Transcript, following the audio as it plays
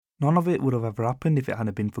None of it would have ever happened if it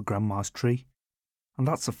hadn't been for Grandma's tree. And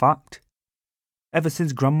that's a fact. Ever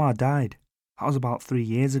since Grandma died, that was about 3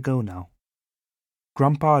 years ago now,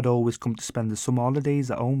 Grandpa had always come to spend the summer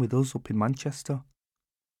holidays at home with us up in Manchester.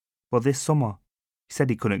 But this summer, he said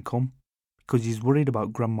he couldn't come because he's worried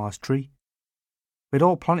about Grandma's tree. We'd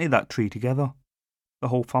all planted that tree together, the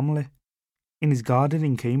whole family, in his garden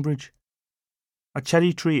in Cambridge. A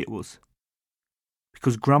cherry tree it was,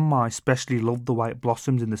 because Grandma especially loved the white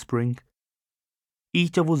blossoms in the spring.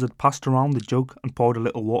 Each of us had passed around the jug and poured a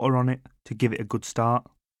little water on it to give it a good start.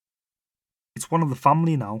 It's one of the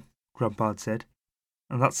family now, Grandpa had said,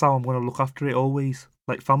 and that's how I'm going to look after it always,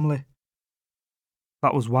 like family.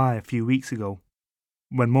 That was why a few weeks ago,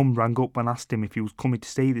 when Mum rang up and asked him if he was coming to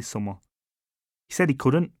stay this summer, he said he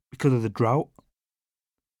couldn't because of the drought.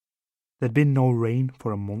 There'd been no rain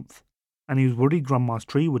for a month, and he was worried Grandma's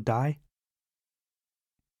tree would die.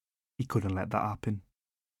 He couldn't let that happen.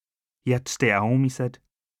 He had to stay at home, he said,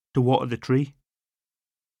 to water the tree.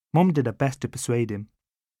 Mum did her best to persuade him.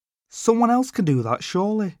 Someone else can do that,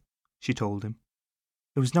 surely, she told him.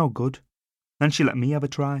 It was no good. Then she let me have a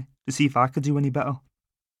try to see if I could do any better.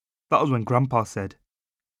 That was when Grandpa said,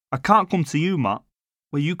 I can't come to you, Matt.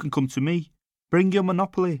 Well, you can come to me. Bring your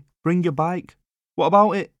Monopoly. Bring your bike. What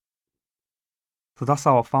about it? So that's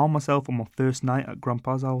how I found myself on my first night at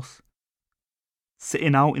Grandpa's house.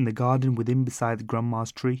 Sitting out in the garden with him beside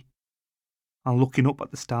Grandma's tree and looking up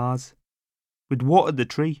at the stars. We'd watered the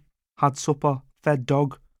tree, had supper, fed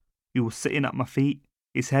Dog, who was sitting at my feet,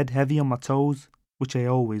 his head heavy on my toes, which I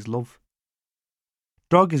always love.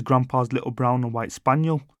 Dog is Grandpa's little brown and white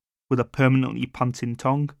spaniel with a permanently panting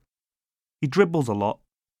tongue. He dribbles a lot,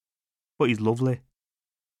 but he's lovely.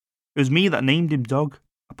 It was me that named him Dog,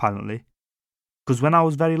 apparently, because when I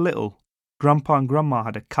was very little, Grandpa and Grandma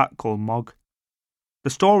had a cat called Mog. The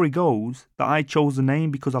story goes that I chose the name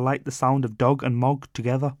because I liked the sound of Dog and Mog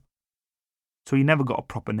together. So he never got a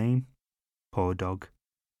proper name. Poor Dog.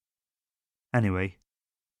 Anyway,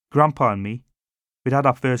 Grandpa and me, we'd had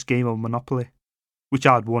our first game of Monopoly, which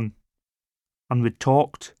I'd won. And we'd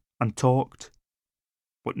talked and talked.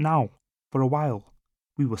 But now, for a while,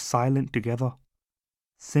 we were silent together,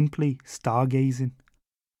 simply stargazing.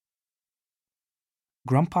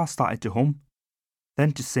 Grandpa started to hum,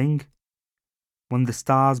 then to sing. When the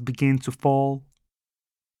stars begin to fall.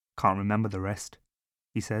 Can't remember the rest,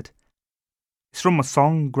 he said. It's from a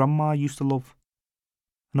song Grandma used to love.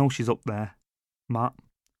 I know she's up there, Matt,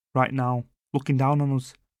 right now, looking down on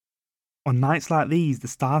us. On nights like these, the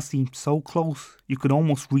stars seem so close, you could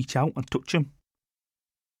almost reach out and touch them.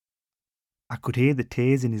 I could hear the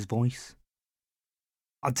tears in his voice.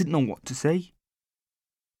 I didn't know what to say,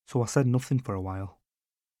 so I said nothing for a while.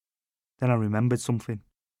 Then I remembered something.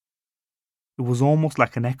 It was almost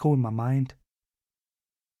like an echo in my mind.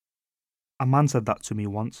 Aman said that to me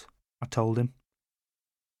once, I told him.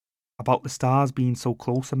 About the stars being so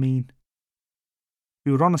close, I mean.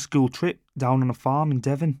 We were on a school trip down on a farm in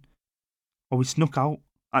Devon, where we snuck out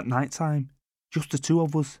at night time, just the two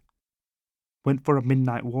of us. Went for a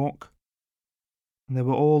midnight walk. And there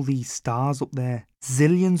were all these stars up there,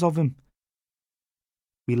 zillions of them.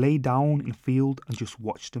 We lay down in a field and just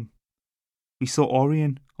watched them. We saw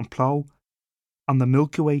Orion and Plough and the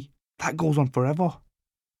Milky Way. That goes on forever.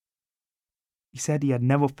 He said he had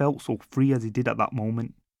never felt so free as he did at that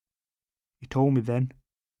moment. He told me then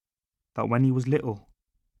that when he was little,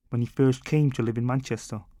 when he first came to live in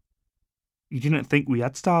Manchester, he didn't think we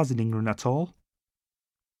had stars in England at all.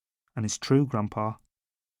 And it's true, Grandpa.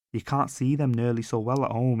 You can't see them nearly so well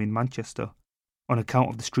at home in Manchester, on account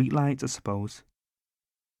of the streetlights, I suppose.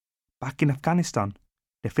 Back in Afghanistan,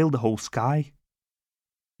 they filled the whole sky,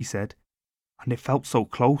 he said, and it felt so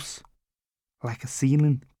close, like a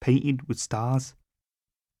ceiling painted with stars.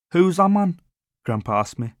 Who's Aman? Grandpa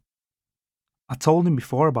asked me. I told him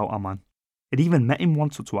before about Aman. I'd even met him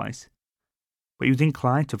once or twice, but he was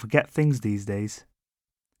inclined to forget things these days.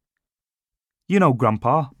 You know,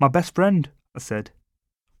 Grandpa, my best friend, I said.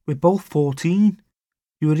 We're both 14.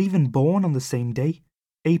 You were even born on the same day,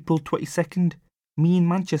 April 22nd, me in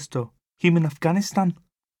Manchester, him in Afghanistan.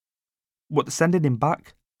 But they're sending him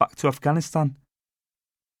back to Afghanistan.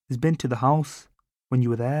 He's been to the house when you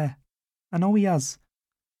were there. I know he has.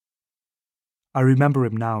 I remember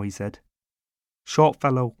him now, he said. Short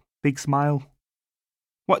fellow, big smile.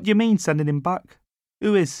 What do you mean sending him back?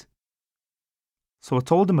 Who is? So I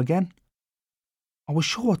told him again. I was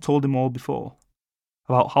sure I told him all before.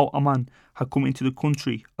 About how Aman had come into the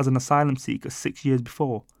country as an asylum seeker 6 years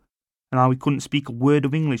before, and how he couldn't speak a word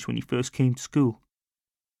of English when he first came to school.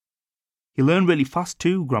 He learned really fast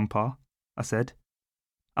too, Grandpa, I said.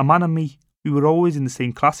 Aman and me, We were always in the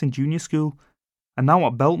same class in junior school, and now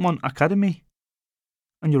at Belmont Academy.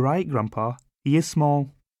 And you're right, Grandpa, he is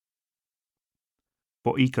small.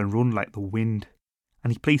 But he can run like the wind,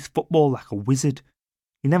 and he plays football like a wizard.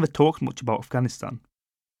 He never talks much about Afghanistan.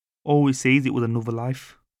 Always says it was another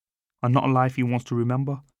life, and not a life he wants to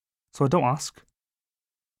remember, so I don't ask.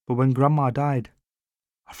 But when Grandma died,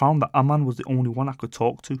 I found that Aman was the only one I could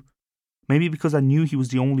talk to. Maybe because I knew he was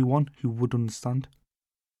the only one who would understand.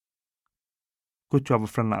 Good to have a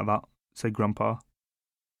friend like that, said Grandpa.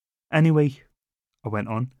 Anyway, I went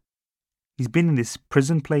on, he's been in this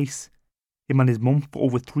prison place, him and his mum, for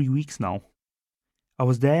over 3 weeks now. I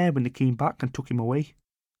was there when they came back and took him away.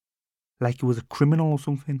 Like he was a criminal or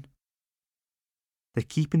something. They're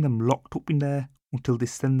keeping them locked up in there until they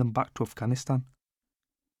send them back to Afghanistan.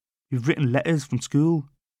 We've written letters from school,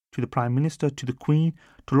 to the Prime Minister, to the Queen,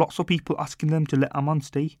 to lots of people asking them to let Aman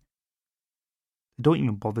stay. They don't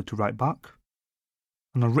even bother to write back.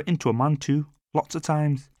 And I've written to Aman too, lots of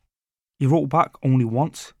times. He wrote back only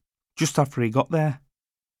once, just after he got there,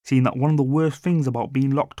 saying that one of the worst things about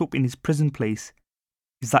being locked up in his prison place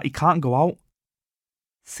is that he can't go out,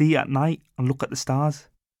 see at night and look at the stars.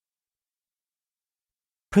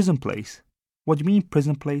 Prison place? What do you mean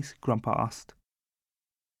prison place? Grandpa asked.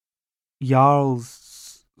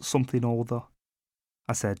 Jarl's something or other,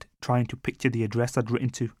 I said, trying to picture the address I'd written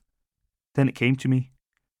to. Then it came to me.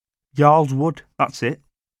 Jarl's Wood, that's it.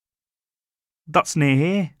 That's near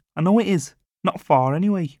here. I know it is. Not far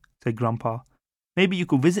anyway, said Grandpa. Maybe you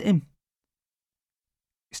could visit him.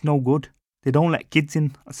 It's no good. They don't let kids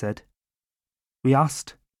in, I said. We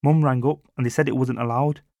asked. Mum rang up and they said it wasn't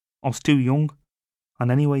allowed. I was too young. And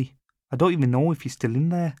anyway, I don't even know if he's still in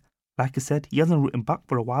there. Like I said, he hasn't written back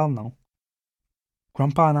for a while now.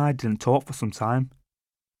 Grandpa and I didn't talk for some time.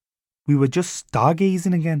 We were just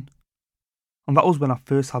stargazing again. And that was when I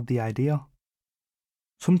first had the idea.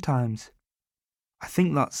 Sometimes, I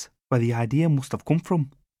think that's where the idea must have come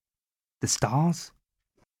from. The stars.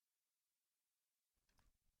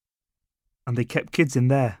 And they kept kids in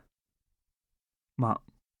there. Matt.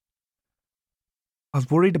 I was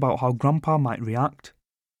worried about how Grandpa might react.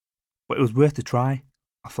 But it was worth a try,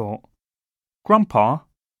 I thought. Grandpa,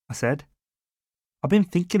 I said, I've been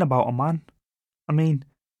thinking about Aman. I mean,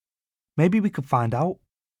 maybe we could find out.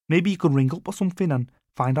 Maybe you could ring up or something and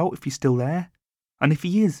find out if he's still there. And if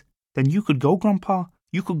he is, then you could go, Grandpa.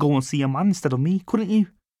 You could go and see Aman instead of me, couldn't you?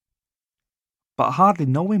 But I hardly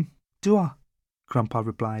know him, do I? Grandpa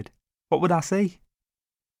replied. What would I say?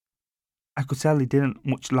 I could tell he didn't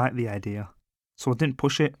much like the idea, so I didn't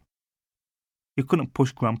push it. You couldn't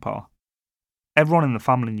push Grandpa. Everyone in the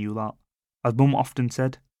family knew that, as Mum often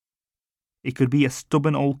said. He could be a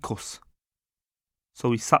stubborn old cuss.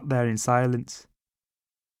 So he sat there in silence.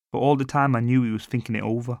 But all the time I knew he was thinking it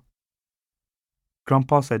over.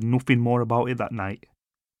 Grandpa said nothing more about it that night,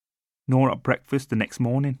 nor at breakfast the next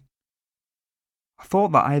morning. I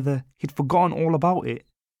thought that either he'd forgotten all about it,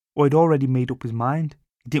 or he'd already made up his mind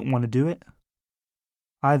he didn't want to do it.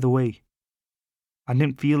 Either way, I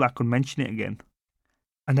didn't feel I could mention it again.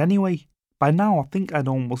 And anyway, by now I think I'd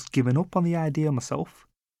almost given up on the idea myself.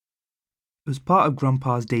 It was part of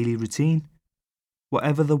Grandpa's daily routine,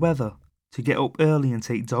 whatever the weather, to get up early and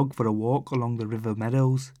take Dog for a walk along the river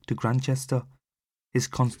meadows to Grantchester. His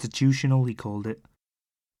constitutional, he called it.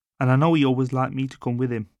 And I know he always liked me to come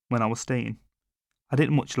with him when I was staying. I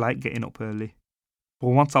didn't much like getting up early, but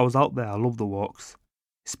once I was out there I loved the walks,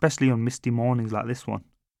 especially on misty mornings like this one.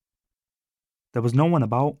 There was no one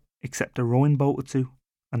about except a rowing boat or two,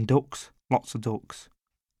 and ducks, lots of ducks.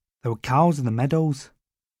 There were cows in the meadows,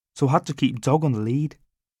 so I had to keep Dog on the lead.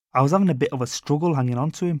 I was having a bit of a struggle hanging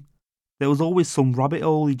on to him. There was always some rabbit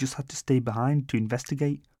hole he just had to stay behind to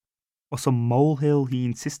investigate, or some molehill he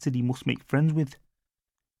insisted he must make friends with.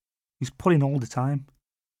 He was pulling all the time.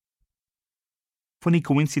 Funny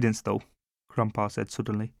coincidence though, Grandpa said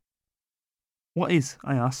suddenly. What is?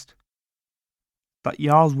 I asked. That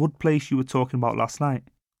Jarl's Wood place you were talking about last night.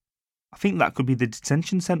 I think that could be the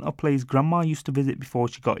detention centre place Grandma used to visit before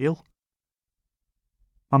she got ill.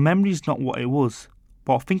 My memory's not what it was,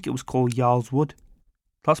 but I think it was called Jarl's Wood.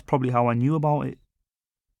 That's probably how I knew about it.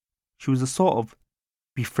 She was a sort of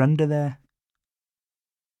befriender there.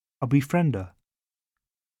 A befriender?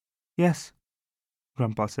 Yes,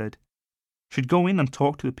 Grandpa said. She'd go in and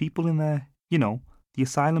talk to the people in there, you know, the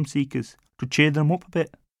asylum seekers, to cheer them up a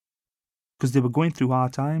bit, because they were going through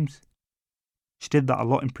hard times. She did that a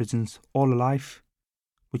lot in prisons, all her life,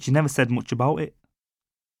 but she never said much about it.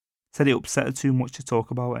 Said it upset her too much to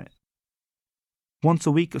talk about it. Once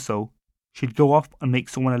a week or so, she'd go off and make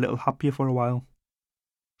someone a little happier for a while.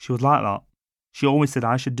 She was like that. She always said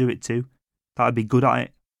I should do it too, that I'd be good at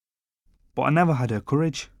it. But I never had her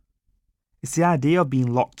courage. It's the idea of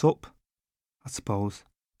being locked up, I suppose,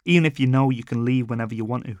 even if you know you can leave whenever you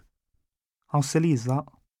want to. How silly is that?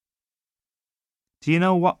 Do you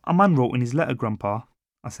know what Aman wrote in his letter, Grandpa?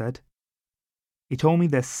 I said. He told me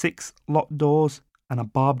there's 6 locked doors and a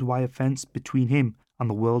barbed wire fence between him and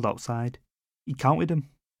the world outside. He counted them.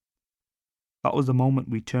 That was the moment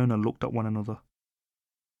we turned and looked at one another.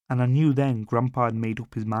 And I knew then Grandpa had made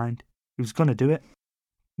up his mind. He was going to do it.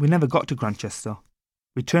 We never got to Grantchester.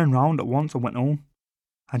 We turned round at once and went home.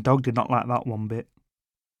 And Dog did not like that one bit.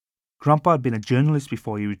 Grandpa had been a journalist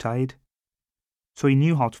before he retired, so he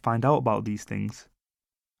knew how to find out about these things.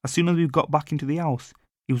 As soon as we got back into the house,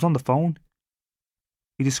 he was on the phone.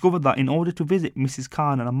 He discovered that in order to visit Mrs.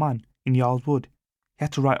 Khan and Aman in Yarl's Wood, he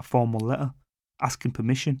had to write a formal letter, asking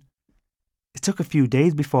permission. It took a few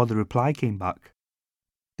days before the reply came back.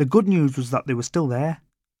 The good news was that they were still there,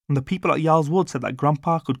 and the people at Yarl's Wood said that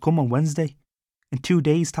Grandpa could come on Wednesday, in 2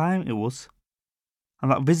 days' time it was,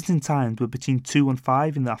 and that visiting times were between 2 and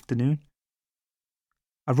 5 in the afternoon.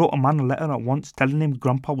 I wrote Aman a letter at once telling him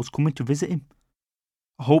Grandpa was coming to visit him.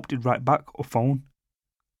 I hoped he'd write back or phone,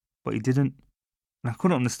 but he didn't, and I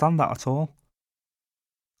couldn't understand that at all.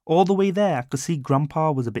 All the way there I could see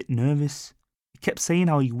Grandpa was a bit nervous. He kept saying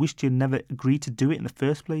how he wished he had never agreed to do it in the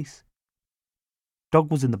first place.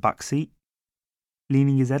 Dog was in the back seat,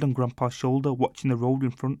 leaning his head on Grandpa's shoulder, watching the road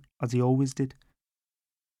in front as he always did.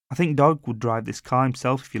 I think Dog would drive this car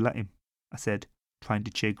himself if you let him, I said, trying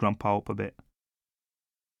to cheer Grandpa up a bit.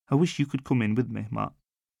 I wish you could come in with me, Matt,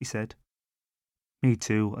 he said. Me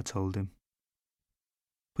too, I told him.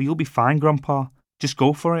 But you'll be fine, Grandpa. Just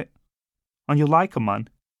go for it. And you'll like a man.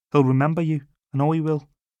 He'll remember you. I know he will.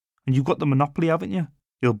 And you've got the monopoly, haven't you?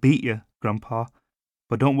 He'll beat you, Grandpa.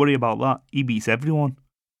 But don't worry about that. He beats everyone.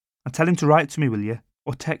 And tell him to write to me, will you?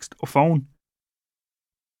 Or text or phone.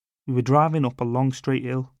 We were driving up a long straight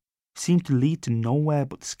hill. It seemed to lead to nowhere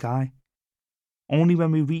but the sky. Only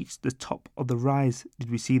when we reached the top of the rise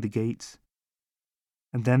did we see the gates.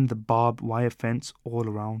 And then the barbed wire fence all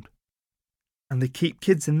around. And they keep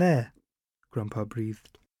kids in there, Grandpa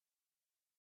breathed.